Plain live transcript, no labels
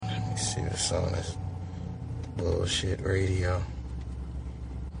She was on this bullshit radio.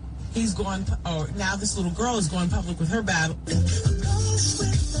 He's going, or now this little girl is going public with her battle.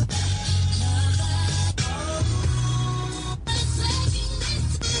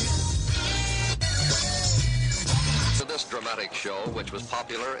 This dramatic show, which was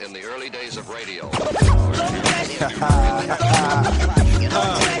popular in the early days of radio. Jazzy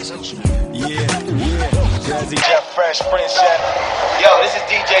Jeff, Fresh Prince Jeff. Yo, this is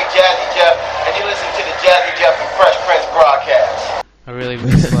DJ Jazzy Jeff, and you listen to the Jazzy Jeff and Fresh Prince broadcast. I really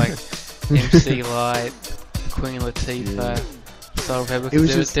miss like MC Light, Queen Latifah, Soul Pepper,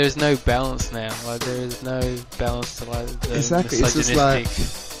 because there's no balance now. Like there is no balance to like the misogynistic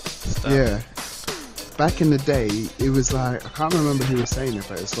stuff. Yeah. Back in the day, it was like, I can't remember who was saying it,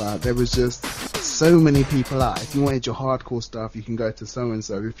 but it's like, there was just so many people out. If you wanted your hardcore stuff, you can go to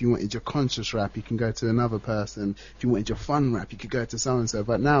so-and-so. If you wanted your conscious rap, you can go to another person. If you wanted your fun rap, you could go to so-and-so.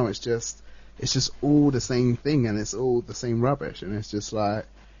 But now it's just all the same thing, and it's all the same rubbish, and it's just like,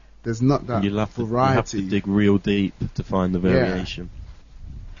 there's not that variety. You have to dig real deep to find the variation.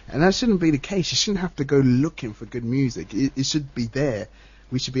 Yeah. And that shouldn't be the case. You shouldn't have to go looking for good music. It should be there.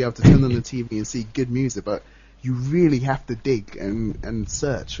 We should be able to turn on the TV and see good music, but you really have to dig and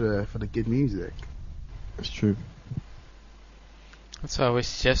search for the good music. That's true. That's why I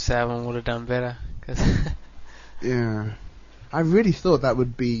wish Jeff's album would have done better. Yeah. I really thought that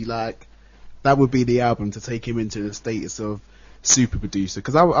would be the album to take him into the status of super producer.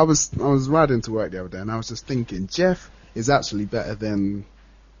 Because I was riding to work the other day and I was just thinking, Jeff is actually better than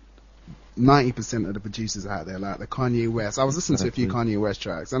 90% of the producers out there, like the Kanye West. I was listening to a few Kanye West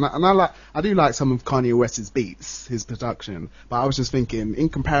tracks, and I do like some of Kanye West's beats, his production. But I was just thinking, in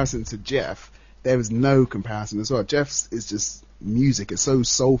comparison to Jeff, there is no comparison as well. Jeff's is just music; it's so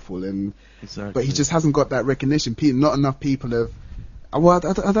soulful, and but he just hasn't got that recognition. Not enough people have. Well,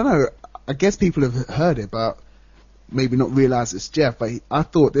 I don't know. I guess people have heard it, but maybe not realize it's Jeff. But I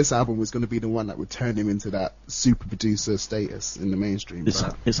thought this album was going to be the one that would turn him into that super producer status in the mainstream. It's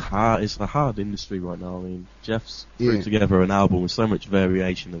hard. It's a hard industry right now. I mean, Jeff's put together an album with so much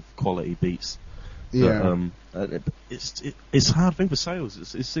variation of quality beats. Yeah. That, it's a hard thing for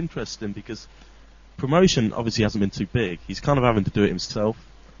sales. It's interesting because promotion obviously hasn't been too big. He's kind of having to do it himself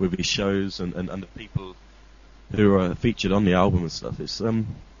with his shows and the people who are featured on the album and stuff. It's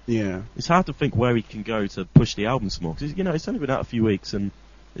hard to think where he can go to push the album some more. Cause, it's only been out a few weeks and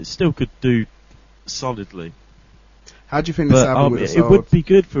it still could do solidly. How do you think this album would have sold? It would be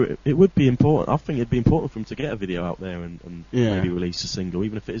good for it would be important. I think it'd be important for him to get a video out there and maybe release a single,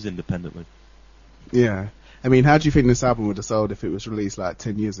 even if it is independently. Yeah. I mean, how do you think this album would have sold if it was released like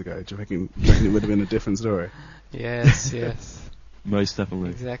 10 years ago? Do you reckon it would have been a different story? Yes. Most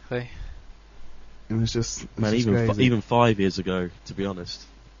definitely. Exactly. It was just... even 5 years ago, to be honest.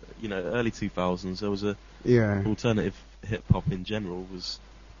 Early 2000s, there was alternative hip hop in general was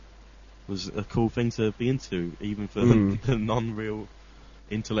a cool thing to be into, even for the non-real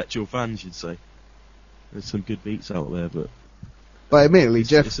intellectual fans, you'd say. There's some good beats out there, but admittedly,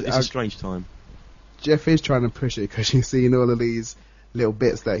 Jeff, it's a strange time. Jeff is trying to push it because you're seeing all of these little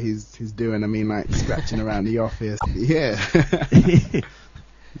bits that he's doing. I mean, like scratching around the office. Yeah,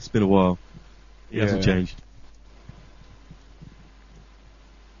 it's been a while. He hasn't changed.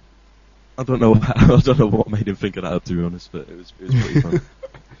 I don't know what made him think of that, to be honest, but it was pretty fun.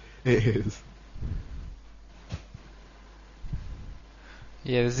 It is.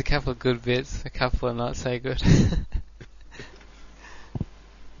 Yeah, there's a couple of good bits, a couple are not so good.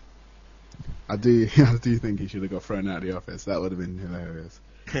 I do think he should have got thrown out of the office. That would have been hilarious,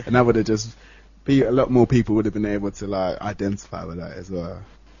 and that would have just a lot more people would have been able to identify with that as well.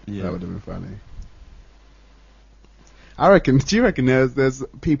 Yeah. That would have been funny. Do you reckon there's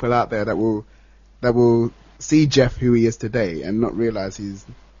people out there that will see Jeff who he is today and not realise he's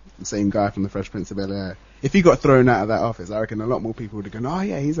the same guy from the Fresh Prince of Bel-Air? If he got thrown out of that office, I reckon a lot more people would have gone, oh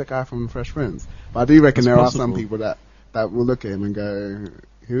yeah, he's that guy from the Fresh Prince. But I do reckon are some people that will look at him and go,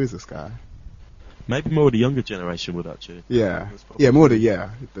 who is this guy? Maybe more of the younger generation would actually. Yeah, more the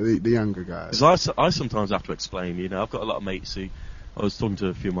younger guys. Because I sometimes have to explain, I've got a lot of mates who, I was talking to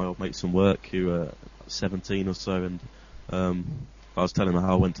a few of my old mates from work who are 17 or so, and I was telling them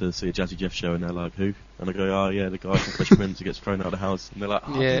how I went to see a Jazzy Jeff show, and they're like, who? And I go, oh yeah, the guy from Fresh Prince who gets thrown out of the house. And they're like,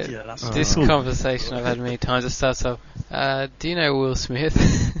 oh yeah, that's this cool. Conversation I've had many times. It starts off, do you know Will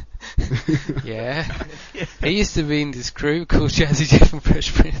Smith? Yeah. He used to be in this group called Jazzy Jeff and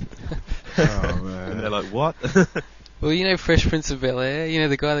Fresh Prince. Oh man. And they're like, what? Well, Fresh Prince of Bel-Air,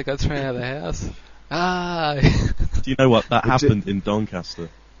 the guy that got thrown out of the house. Ah. Do you know what? That happened in Doncaster.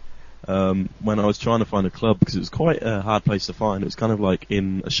 when I was trying to find a club, because it was quite a hard place to find. It was kind of like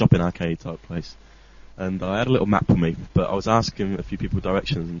in a shopping arcade type place. And I had a little map with me, but I was asking a few people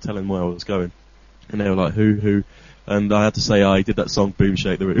directions and telling them where I was going. And they were like, who? And I had to say, I did that song, Boom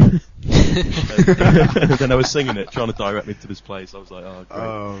Shake the Room. And then I was singing it, trying to direct me to this place. I was like, oh, great.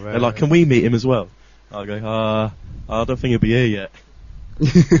 Oh, man. They're like, can we meet him as well? I go, I don't think he'll be here yet.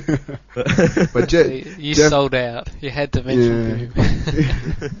 But you Jeff, sold out. You had to mention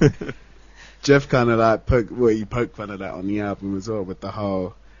Boom. Jeff kind of like he poked fun of that on the album as well, with the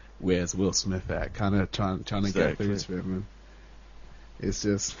whole "Where's Will Smith at?" kind of trying to get through to him. And it's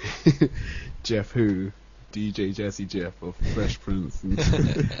just Jeff who, DJ Jazzy Jeff of Fresh Prince, and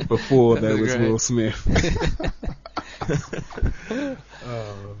before there was great. Will Smith.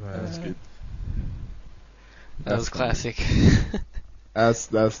 Oh man, that's good. That was classic. That's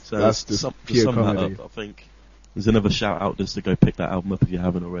just pure comedy. I think there's another shout out just to go pick that album up if you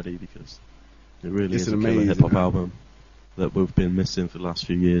haven't already, because it really is a killer hip hop album that we've been missing for the last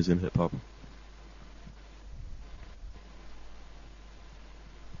few years in hip hop.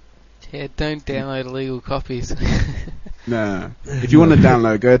 Yeah, don't download illegal copies. Nah, if you want to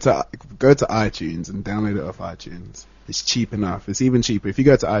download, go to iTunes and download it off iTunes. It's cheap enough. It's even cheaper if you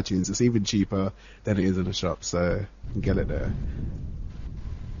go to iTunes. It's even cheaper than it is in the shop, so you can get it there.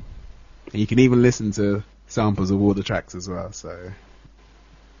 And you can even listen to samples of all the tracks as well. So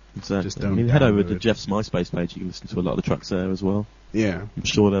exactly. Just don't head over to Jeff's MySpace page. You can listen to a lot of the tracks there as well. Yeah, I'm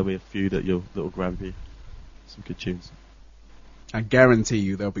sure there'll be a few that'll grab you. Some good tunes. I guarantee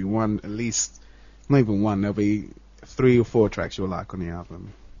you there'll be one, at least, not even one. There'll be 3 or 4 tracks you'll like on the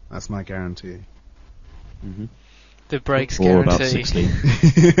album. That's my guarantee. Mm-hmm. The breaks or guarantee. About 16.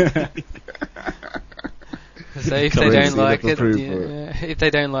 So if they don't like it, if they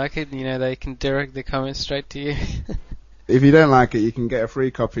don't like it, they can direct the comments straight to you. If you don't like it, you can get a free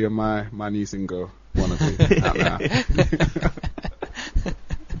copy of my new single, Wannabe, out now.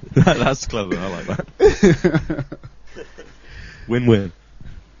 That's clever. I like that. Win-win.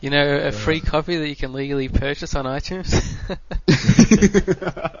 A free copy that you can legally purchase on iTunes.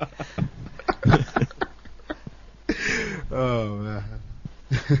 Oh man.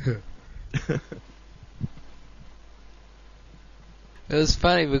 It was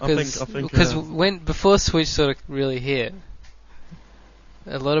funny because I think, before Switch sort of really hit,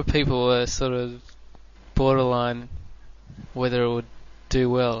 a lot of people were sort of borderline whether it would do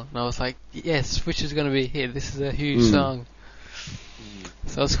well, and I was like, yes, Switch is going to be a hit. This is a huge song.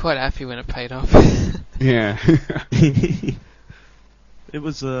 So I was quite happy when it paid off. Yeah. It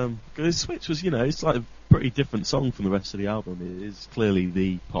was because Switch was, it's like a pretty different song from the rest of the album. It is clearly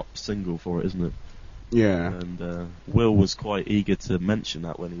the pop single for it, isn't it? Yeah. And Will was quite eager to mention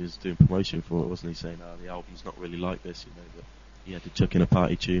that when he was doing promotion for it, wasn't he? Saying, the album's not really like this, that he had to chuck in a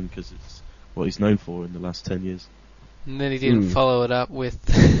party tune because it's what he's known for in the last 10 years. And then he didn't follow it up with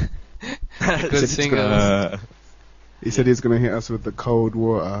good singles. He said he was going to hit us with the cold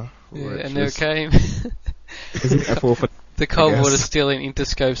water. Yeah, and there it came. The cold water's still in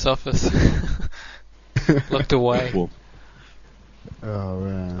Interscope's office. Locked away. Cool. Oh,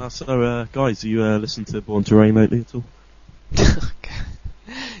 man. So, guys, you listen to Born to Rain lately at all?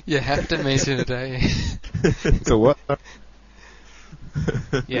 You have to mention it, eh? So what?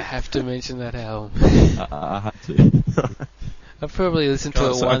 You have to mention that album. I had to. I've probably listened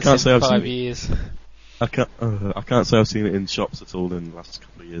to it once in 5 years. I can't say I've seen it in shops at all in the last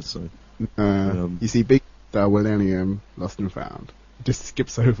couple of years. So you see, Big Star Willennium, Lost and Found, just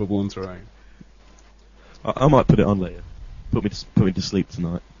skips over Born to Rain. I might put it on later. Put me to sleep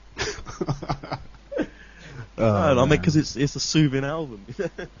tonight. Because it's a soothing album.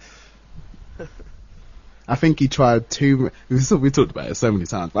 I think he tried we talked about it so many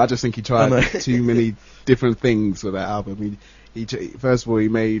times, but I just think he tried too many different things with that album. He first of all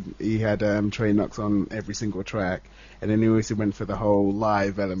he had Trey Knox on every single track, and then he also went for the whole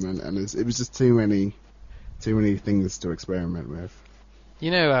live element, and it was just too many things to experiment with.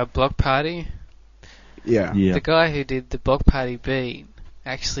 Block Party. Yeah. The guy who did the Block Party beat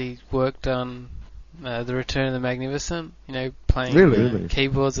actually worked on the Return of the Magnificent. Playing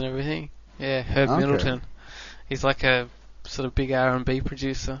keyboards and everything. Yeah, Herb Middleton. He's like a sort of big R&B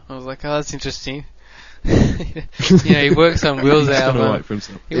producer. I was like, oh, that's interesting. He works on Will's album.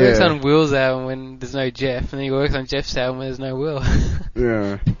 He works on Will's album when there's no Jeff, and then he works on Jeff's album when there's no Will.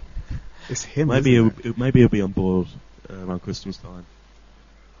 Yeah, it's him. Maybe he'll be on board around Christmas time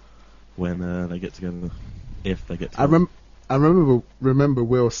when they get together, if they get together. I remember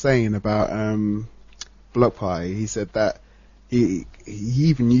Will saying about Block Party. He said that he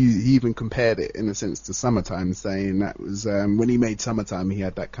even compared it in a sense to Summertime, saying that was when he made Summertime, he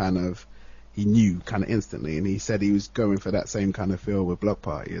had that kind of, he knew kind of instantly, and he said he was going for that same kind of feel with Block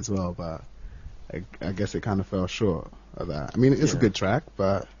Party as well, but I guess it kind of fell short of that. I mean, it's a good track,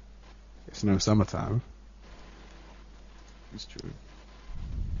 but it's no Summertime. It's true.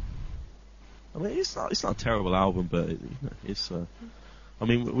 I mean, it's not a terrible album, but it's. I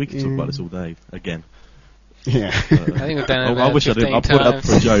mean, we could talk about this all day again. Yeah. I think we've done it about I wish I didn't. 15 I put it up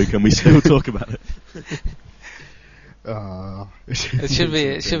for a joke, and we still talk about it.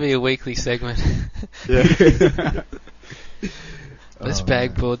 It should be a weekly segment. Yeah. Let's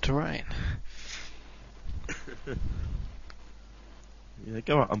bag Broad Terrain. Yeah,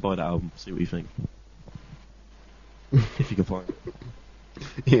 go out and buy that album. See what you think. If you can find it.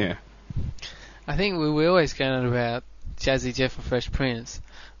 Yeah. I think we're always going on about Jazzy Jeff and Fresh Prince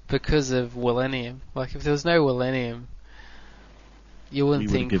because of Willennium. Like, if there was no Willennium, you wouldn't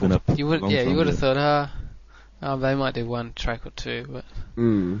think. You would have thought, they might do one track or two, but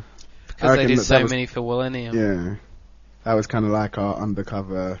because they did so many for Willennium. Yeah, that was kind of like our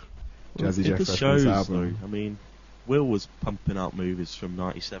undercover Jazzy Jeff Fresh Prince album. Though. I mean, Will was pumping out movies from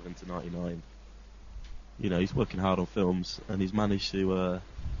 97 to 99. You know, he's working hard on films, and he's managed to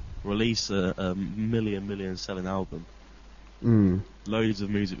release a million selling album. Loads of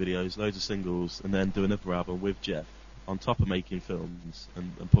music videos, loads of singles, and then do another album with Jeff on top of making films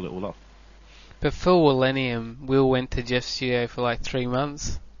and pull it all off. But for Willennium, Will went to Jeff's studio for like 3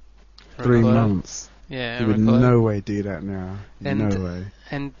 months. 3 months? Yeah. He would no way do that now. No way.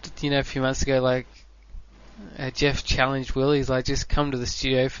 And, a few months ago, like, Jeff challenged Will. He's like, just come to the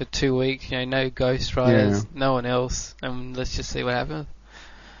studio for 2 weeks, no ghostwriters, no one else, and let's just see what happens.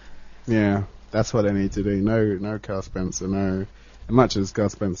 Yeah, that's what they need to do. No Carl Spencer, no. As much as Carl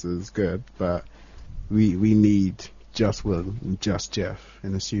Spencer is good, but we need just Will and just Jeff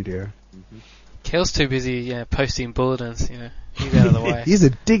in the studio. Kel's too busy, posting bulletins, He's out of the way. He's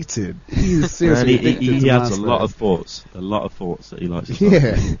addicted. He's seriously addicted. He has a lot of thoughts that he likes to start.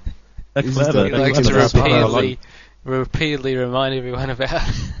 Yeah. He likes to repeatedly remind everyone about.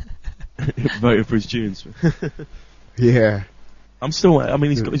 Voting for his tunes. Yeah. He's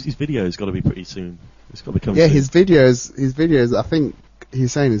got his video's got to be pretty soon. It's got to be coming soon. His videos, I think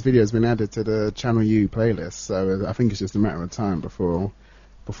he's saying his video's been added to the Channel U playlist, so I think it's just a matter of time before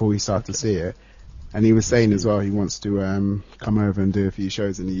we start to see it. And he was saying as well he wants to come over and do a few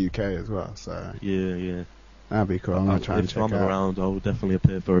shows in the UK as well. So yeah, that'd be cool. I'm gonna try and check if I'm out. around, I'll definitely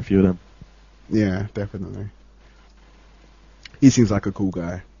appear for a few of them. Yeah, definitely. He seems like a cool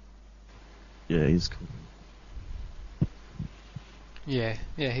guy. Yeah, he's cool. Yeah,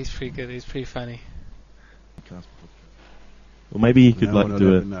 he's pretty good. He's pretty funny. Well, maybe you could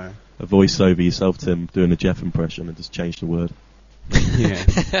do a voiceover yourself, Tim, doing a Jeff impression and just change the word. Yeah.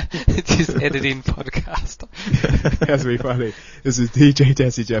 Just editing podcast. That's really funny. This is DJ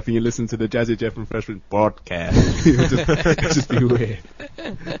Jazzy Jeff, and you listen to the Jazzy Jeff and Fresh Prince podcast. It'll just be weird.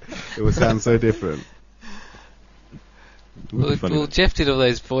 It would sound so different. Well, Jeff did all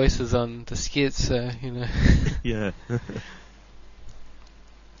those voices on the skits, so, Yeah.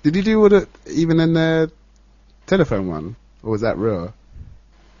 Did he do it even in the telephone one? Or was that real?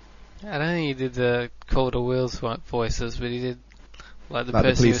 I don't think he did the Call to Wheels voices, but he did like the like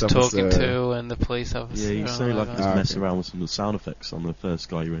person he was talking to and the police officer. Yeah, you say like he's messing around with some of the sound effects on the first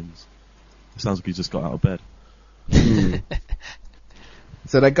guy he rings. It sounds like he just got out of bed.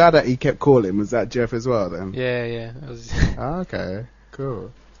 So that guy that he kept calling, was that Jeff as well then? Yeah. Okay,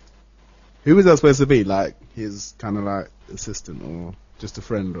 cool. Who was that supposed to be? Like his kind of like assistant or just a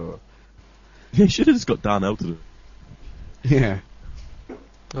friend or? Yeah, he should have just got Darnell to do it. Yeah.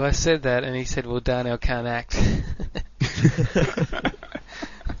 Well, I said that, and he said, "Well, Darnell can't act,"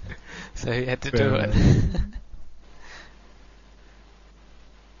 so he had to do it.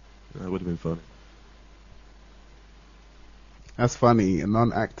 That would have been funny. That's funny. A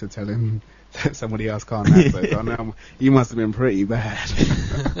non-actor telling that somebody else can't act. So Darnell, you must have been pretty bad.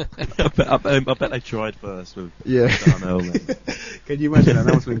 I bet they tried first with Darnell. Can you imagine that?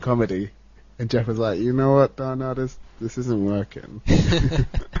 That must have been comedy. And Jeff was like, you know what, Darnell, this isn't working. I'm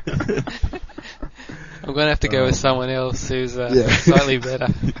going to have to go with someone else who's slightly better.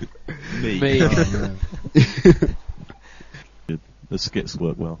 Me. Oh, the skits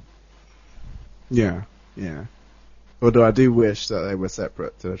work well. Yeah. Although I do wish that they were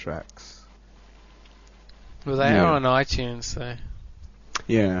separate to the tracks. Well, they are on iTunes, so.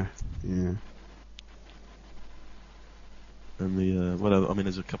 Yeah. And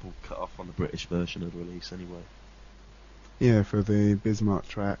there's a couple cut off on the British version of the release anyway. Yeah, for the Bismarck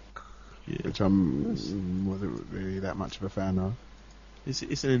track. which I wasn't really that much of a fan of.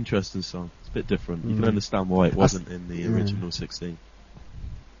 It's an interesting song. It's a bit different. You can understand why it wasn't in the original 16.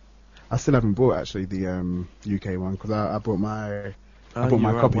 I still haven't bought actually the UK one because I bought my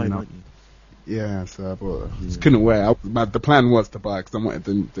copy now. Yeah, so I bought it. Just couldn't wait. The plan was to buy it because I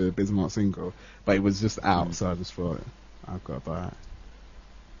wanted the Bismarck single, but it was just out, so I just thought I've got to buy it.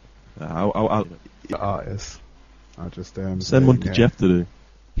 I'll the artist. I'll just send one to Jeff to do.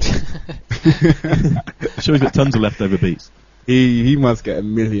 I'm sure he's got tons of leftover beats. He must get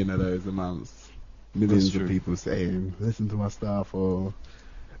 1 million of those a month. Millions of people saying, listen to my stuff, or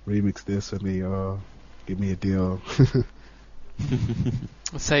remix this for me, or give me a deal.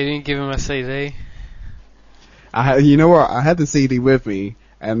 So you didn't give him a CD? You know what? I had the CD with me,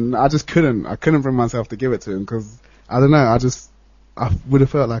 and I just couldn't bring myself to give it to him, because, I don't know, I would have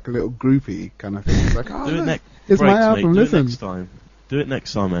felt like a little groupie kind of thing. It's like, oh, it's my album, listen. Do it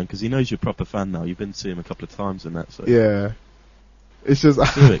next time, man, because he knows you're a proper fan now. You've been to see him a couple of times and that, so... Yeah. It's just... Do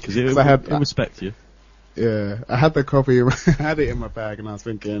it, because he'll respect you. Yeah. I had the copy, I had it in my bag, and I was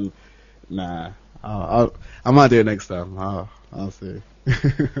thinking, nah, I might do it next time. I'll see.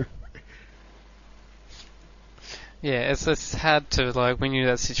 Yeah, it's hard to, like, when you're in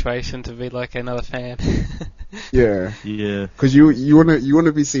that situation, to be like another fan. Yeah. Yeah. Because you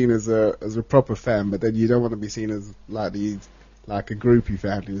wanna be seen as a proper fan, but then you don't want to be seen as like a groupie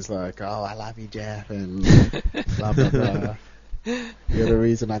fan who's like, oh, I love you, Jeff, and blah blah blah. You're the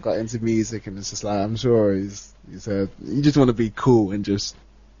reason I got into music, and it's just like, I'm sure you just want to be cool and just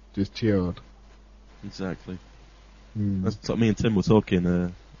chilled. Exactly. That's what me and Tim were talking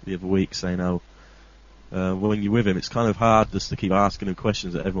the other week, saying how when you're with him, it's kind of hard just to keep asking him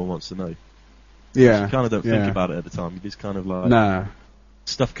questions that everyone wants to know. Yeah. You kind of don't think about it at the time. You just kind of like...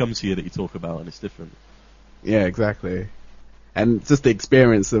 Stuff comes to you that you talk about, and it's different. Yeah, exactly. And just the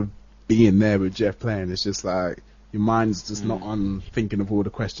experience of being there with Jeff playing, it's just like, your mind's just not on thinking of all the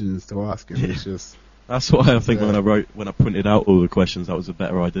questions to ask him. It's just... That's why I think when I printed out all the questions, that was a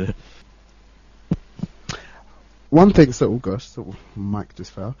better idea. One thing, mic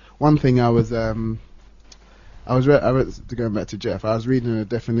just fell. One thing I was going back to Jeff. I was reading a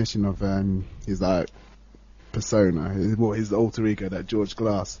definition of his like persona, his alter ego, that George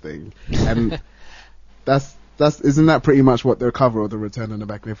Glass thing, and isn't that pretty much what the cover of the Return of the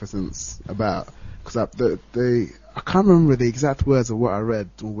Magnificent's about? Because I can't remember the exact words of what I read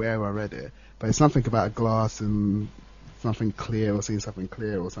or where I read it, but it's something about glass and something clear, or seeing something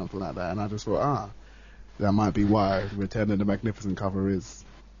clear or something like that, and I just thought, that might be why Return of the Magnificent cover is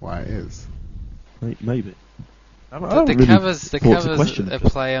why it is. Maybe. The covers a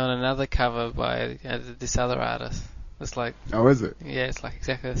play on another cover by this other artist. It's like... Oh, is it? Yeah, it's like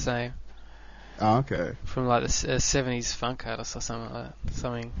exactly the same. Oh, okay. From like the 70s funk artist or something like that.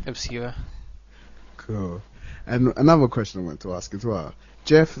 Something obscure. Cool. And another question I want to ask as well.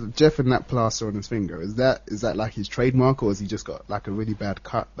 Jeff and that plaster on his finger, is that like his trademark, or has he just got like a really bad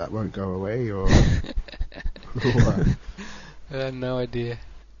cut that won't go away, or what? I have no idea.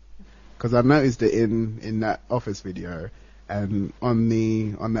 Because I noticed it in that Office video, and on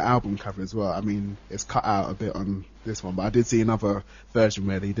the album cover as well. I mean, it's cut out a bit on this one, but I did see another version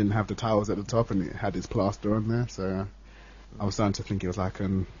where he didn't have the tiles at the top and it had his plaster on there, so I was starting to think it was like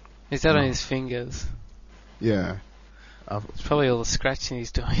an... Is that on his fingers? Yeah. It's probably all the scratching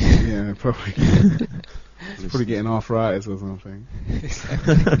he's doing. Yeah, probably. He's probably getting arthritis or something.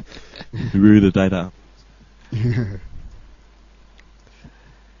 Exactly. Rue the day down. Yeah.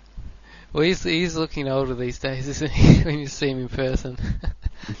 Well, he's looking older these days, isn't he? When you see him in person.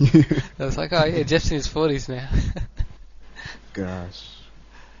 I was like, oh yeah, Jeff's in his 40s now. Gosh.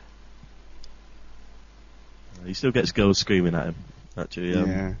 He still gets girls screaming at him, actually.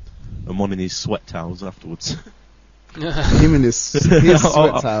 Yeah. And wanting his sweat towels afterwards. Him and his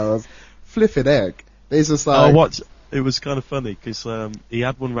sweat towels. Flippin' heck. He's just like... It was kind of funny, because he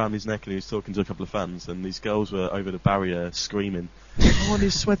had one round his neck and he was talking to a couple of fans, and these girls were over the barrier screaming, I want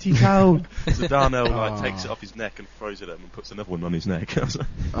his sweaty towel. So Darnell takes it off his neck and throws it at him and puts another one on his neck. I was like,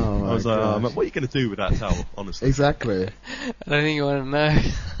 what are you going to do with that towel, honestly? Exactly. I don't think you want to know.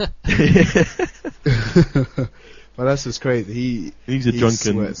 Well, that's just crazy. He's a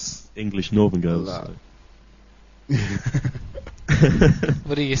drunken English northern girl. So.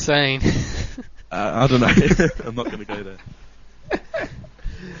 What are you saying? I don't know. I'm not going to go there.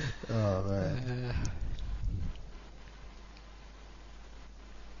 Oh, man.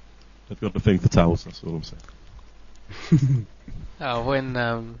 I've got a thing for towels, that's all I'm saying. When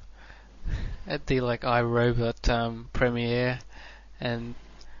at the iRobot premiere, and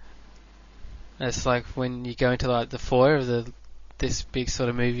it's like when you go into like the foyer of the this big sort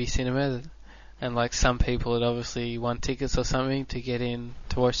of movie cinema, and like some people had obviously won tickets or something to get in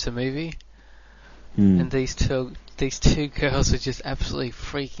to watch the movie, and these two girls were just absolutely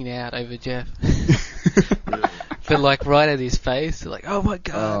freaking out over Jeff. But like right at his face, they're like, "Oh my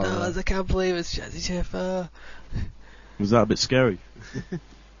god, I can't believe it's Jazzy Jeff." Was that a bit scary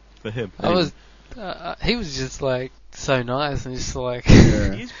for him? He was just like so nice and just like.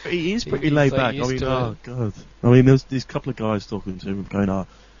 Yeah. He's pretty laid back. I mean, oh god. I mean, there's these couple of guys talking to him, going, "Oh,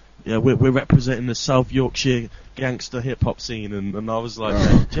 yeah, we're representing the South Yorkshire gangster hip hop scene," and I was like,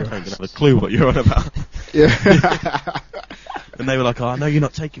 Jeff ain't gonna have a clue what you're on about. Yeah. And they were like, "Oh, I know you're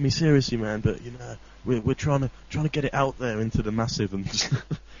not taking me seriously, man, but you know, we're trying to get it out there into the massive," and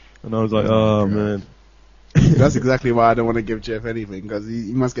and I was like, "Oh man." That's exactly why I don't want to give Jeff anything, because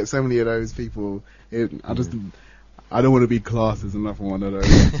he must get so many of those people. I don't want to be classed as another one of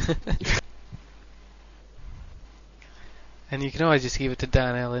those. And you can always just give it to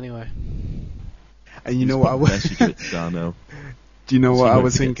Darnell anyway. And you know what I was? Darnell. Do you know what I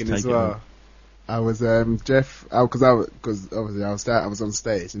was thinking as well? I was Jeff, because obviously I was on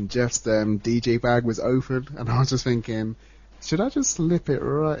stage and Jeff's DJ bag was open, and I was just thinking, should I just slip it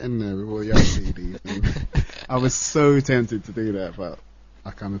right in there with all your CDs? And I was so tempted to do that, but I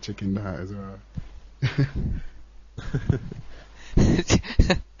kind of chickened out as well.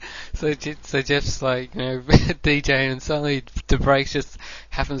 So Jeff's like, you know, DJing, and suddenly the brakes just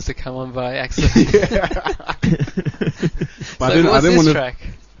happens to come on by accident. But so I didn't want to track.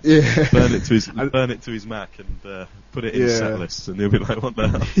 Yeah. Burn it to his Mac and put it in set list, and he'll be like, "What the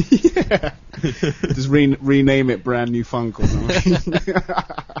hell?" Yeah. Just rename it Brand New Funk or something.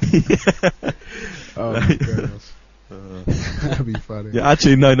 Oh my gosh. That'd be funny. Yeah,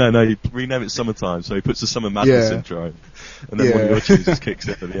 actually, no. You rename it Summertime, so he puts the Summer Madness intro, and then one of your tunes kicks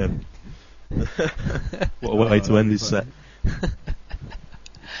in at the end. What a way to end his set.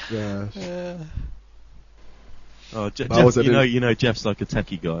 Gosh. Jeff, you know, Jeff's like a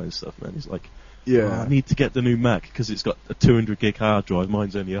techie guy and stuff, man. He's like, I need to get the new Mac because it's got a 200 gig hard drive.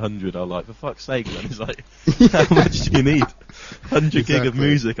 Mine's only 100. I'm like, for fuck's sake, man. He's like, how much do you need? 100 gig of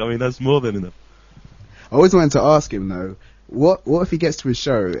music. I mean, that's more than enough. I always wanted to ask him though, what if he gets to his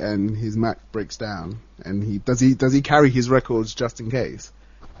show and his Mac breaks down, and does he carry his records just in case?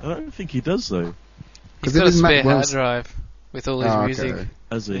 I don't think he does though. He's got a spare hard drive with all his music. Okay.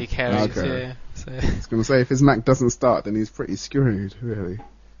 As he carries, yeah. So. I was going to say, if his Mac doesn't start, then he's pretty screwed, really.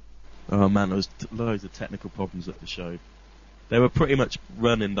 Oh man, there was loads of technical problems at the show. They were pretty much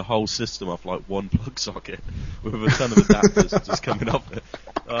running the whole system off like one plug socket with a ton of adapters just coming off it.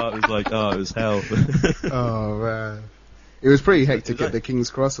 It was hell. Oh man. It was pretty hectic at the King's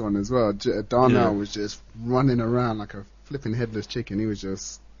Cross one as well. Darnell was just running around like a flipping headless chicken. He was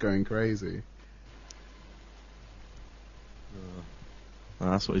just going crazy.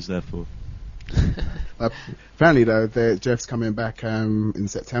 That's what he's there for. Apparently, though, Jeff's coming back in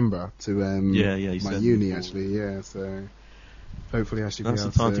September to my uni, actually. Yeah, so hopefully I should be able to...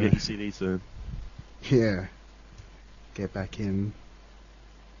 That's the time to get your CD soon. Yeah. Get back in.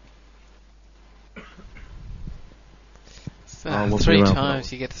 So 3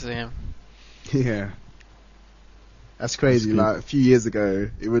 times you get to see him. Yeah. That's crazy. Like, a few years ago,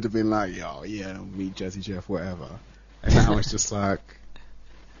 it would have been like, oh, yeah, meet Jazzy Jeff, whatever. And now it's just like...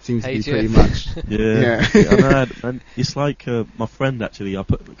 Seems to be Jeff. Pretty much. Yeah. I know, and it's like my friend actually.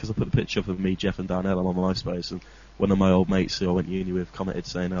 Because I put a picture of me, Jeff, and Darnell on my MySpace, and one of my old mates who I went to uni with commented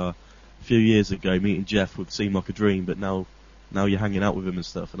saying, "A few years ago, meeting Jeff would seem like a dream, but now you're hanging out with him and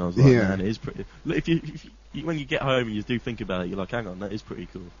stuff." And I was like, "Man, it is pretty." Look, if you when you get home and you do think about it, you're like, "Hang on, that is pretty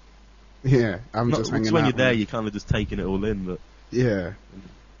cool." Yeah, just hanging out. When you're there, you're kind of just taking it all in, but yeah,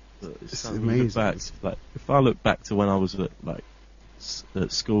 it's amazing. If I look back to when I was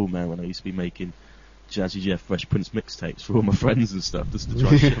at school, man, when I used to be making Jazzy Jeff Fresh Prince mixtapes for all my friends and stuff, just to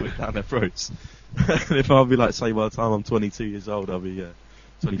try and shove it down their throats. And if I'll be like, say, by the time I'm 22 years old, I'll be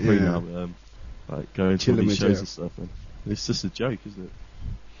 23 now, like going to all these shows and stuff, and it's just a joke, isn't it?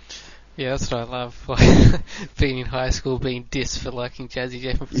 Yeah, that's what I love. Like being in high school, being dissed for liking Jazzy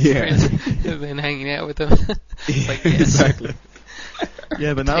Jeff and friends, and then hanging out with them. It's like, yes. Exactly.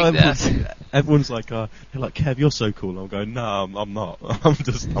 Yeah, but now everyone's like, they're like, Kev, you're so cool. I'm going, no, I'm not. I'm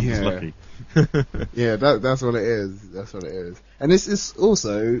just lucky. Yeah, that's what it is. That's what it is. And it's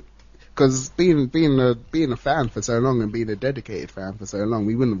also because being a fan for so long and being a dedicated fan for so long,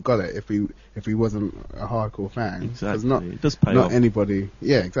 we wouldn't have got it if we wasn't a hardcore fan. Exactly. It does pay off. Anybody.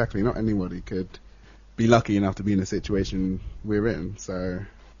 Yeah, exactly. Not anybody could be lucky enough to be in a situation we're in. So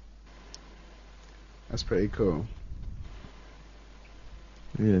that's pretty cool.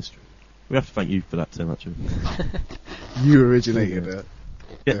 Yeah, it's true. We have to thank you for that, Tim, actually. You originated it.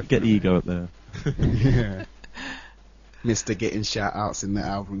 Get the ego up there. Yeah. Mr. getting shout-outs in the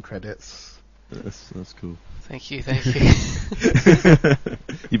album credits. That's cool. Thank you, thank you.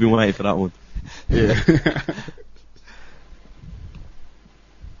 You've been waiting for that one. Yeah.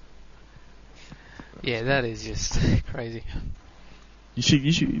 Yeah, that is just crazy.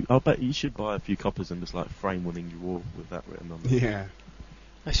 You should. I'll bet you should buy a few copies and just like frame one in your wall with that written on it. Yeah.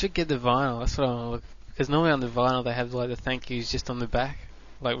 I should get the vinyl. That's what I want to look. Because normally on the vinyl they have like the thank yous just on the back,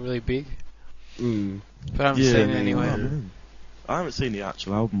 like really big. Mm. But I haven't seen it anywhere. I haven't seen the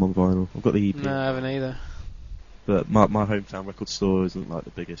actual album on vinyl. I've got the EP. No, I haven't either. But my hometown record store isn't like the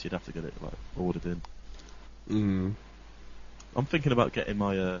biggest. You'd have to get it like ordered in. Mm. I'm thinking about getting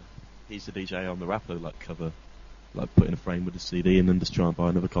my He's the DJ on the Rapper like cover, like put in a frame with a CD and then just try and buy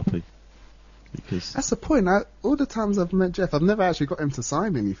another copy. Because that's the point. All the times I've met Jeff, I've never actually got him to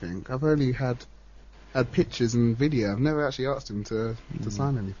sign anything. I've only had pictures and video. I've never actually asked him to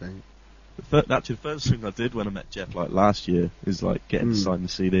sign anything. Actually, the first thing I did when I met Jeff like last year is like get him to sign the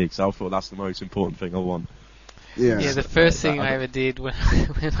CD because I thought that's the most important thing I want. Yeah. Yeah, the first thing I ever did when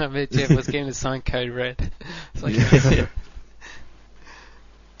I met Jeff was getting him to sign Code Red. It's like, yeah.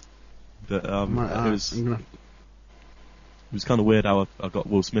 But it was kind of weird how I got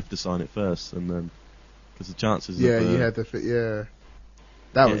Will Smith to sign it first, and then because the chances of you had the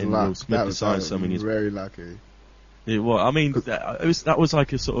that was luck. Will Smith That to was sign something is very lucky. I mean, that was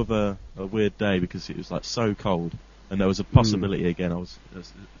like a sort of a weird day because it was like so cold, and there was a possibility again. I was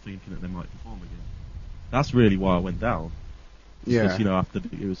thinking that they might perform again. That's really why I went down. Yeah. Because, after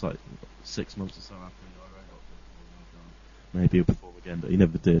it was like 6 months or so after maybe he'll perform again, but he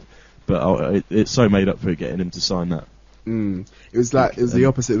never did. But it so made up for it getting him to sign that. It was the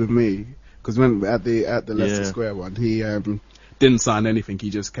opposite with me because when at the Leicester Square one, he didn't sign anything. He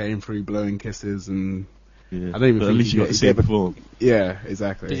just came through blowing kisses and I don't even think at least you got to see him perform. Yeah,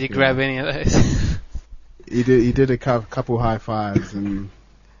 exactly. Did you grab any of those? He did a couple high fives and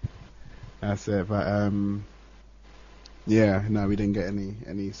that's it. But no, we didn't get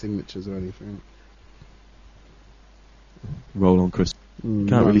any signatures or anything. Roll on, Chris.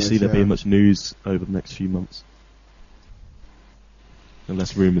 Can't really see there being much news over the next few months.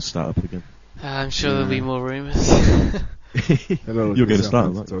 Unless rumours start up again. I'm sure there'll be more rumours. You're going to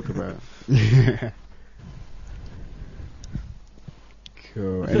start, right? Talk about. Yeah.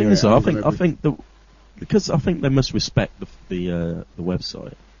 Cool. The thing is, I think they must respect the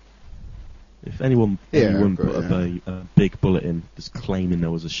website. If anyone put up a big bulletin just claiming there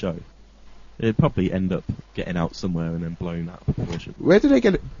was a show, it'd probably end up getting out somewhere and then blowing that up. Where did they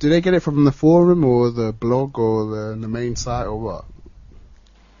get it? Did they get it from the forum or the blog or the main site or what?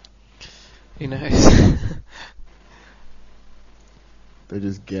 Who knows? They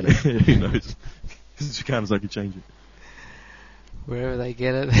just get it. Who knows? Because you can, so I can change it. Wherever they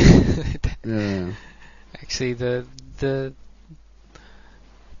get it. Yeah. Actually, the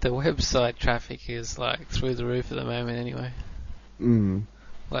website traffic is like through the roof at the moment anyway.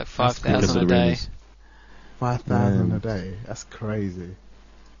 Like 5,000 a day. 5,000 a day. That's crazy.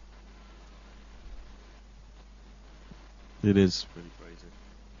 It is pretty crazy.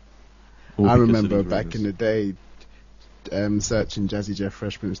 I remember back in the day searching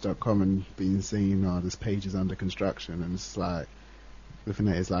JazzyJeffFreshPrince.com and being seeing this page is under construction, and it's like looking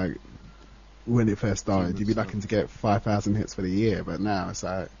at it, it's like when it first started you'd be lucky to get 5,000 hits for the year, but now it's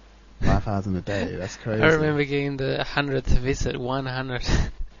like 5,000 a day. That's crazy. I remember getting the 100th visit, 100.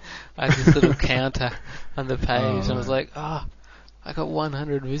 I had this little counter on the page, and I was like, I got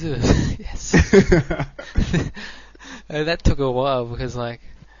 100 visitors. Yes. That took a while because, like,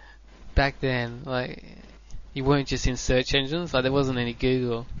 back then, like, you weren't just in search engines. Like, there wasn't any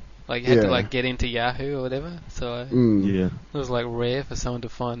Google. Like, you had to, like, get into Yahoo or whatever. So, it was, like, rare for someone to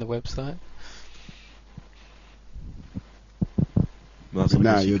find the website. Well,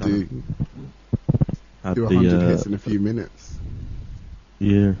 now you do 100 hits in a few minutes.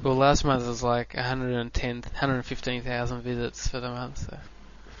 Yeah. Well, last month it was like 115,000 visits for the month. So.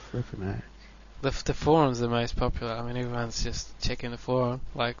 Flipping heck. The forum's the most popular. I mean, everyone's just checking the forum.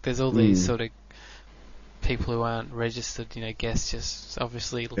 Like, there's all these sort of people who aren't registered, guests just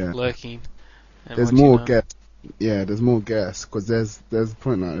obviously lurking. And there's more guests. Yeah, there's more guests because there's a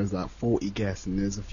point like there's like 40 guests and there's a few